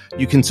producer.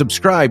 You can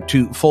subscribe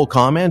to Full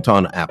Comment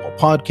on Apple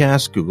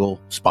Podcasts,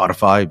 Google,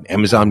 Spotify,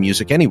 Amazon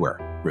Music, anywhere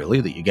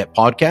really that you get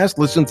podcasts.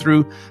 Listen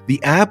through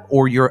the app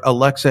or your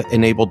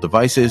Alexa-enabled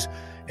devices,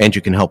 and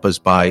you can help us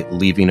by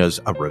leaving us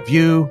a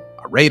review,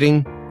 a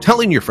rating,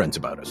 telling your friends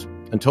about us.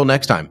 Until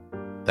next time,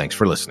 thanks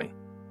for listening.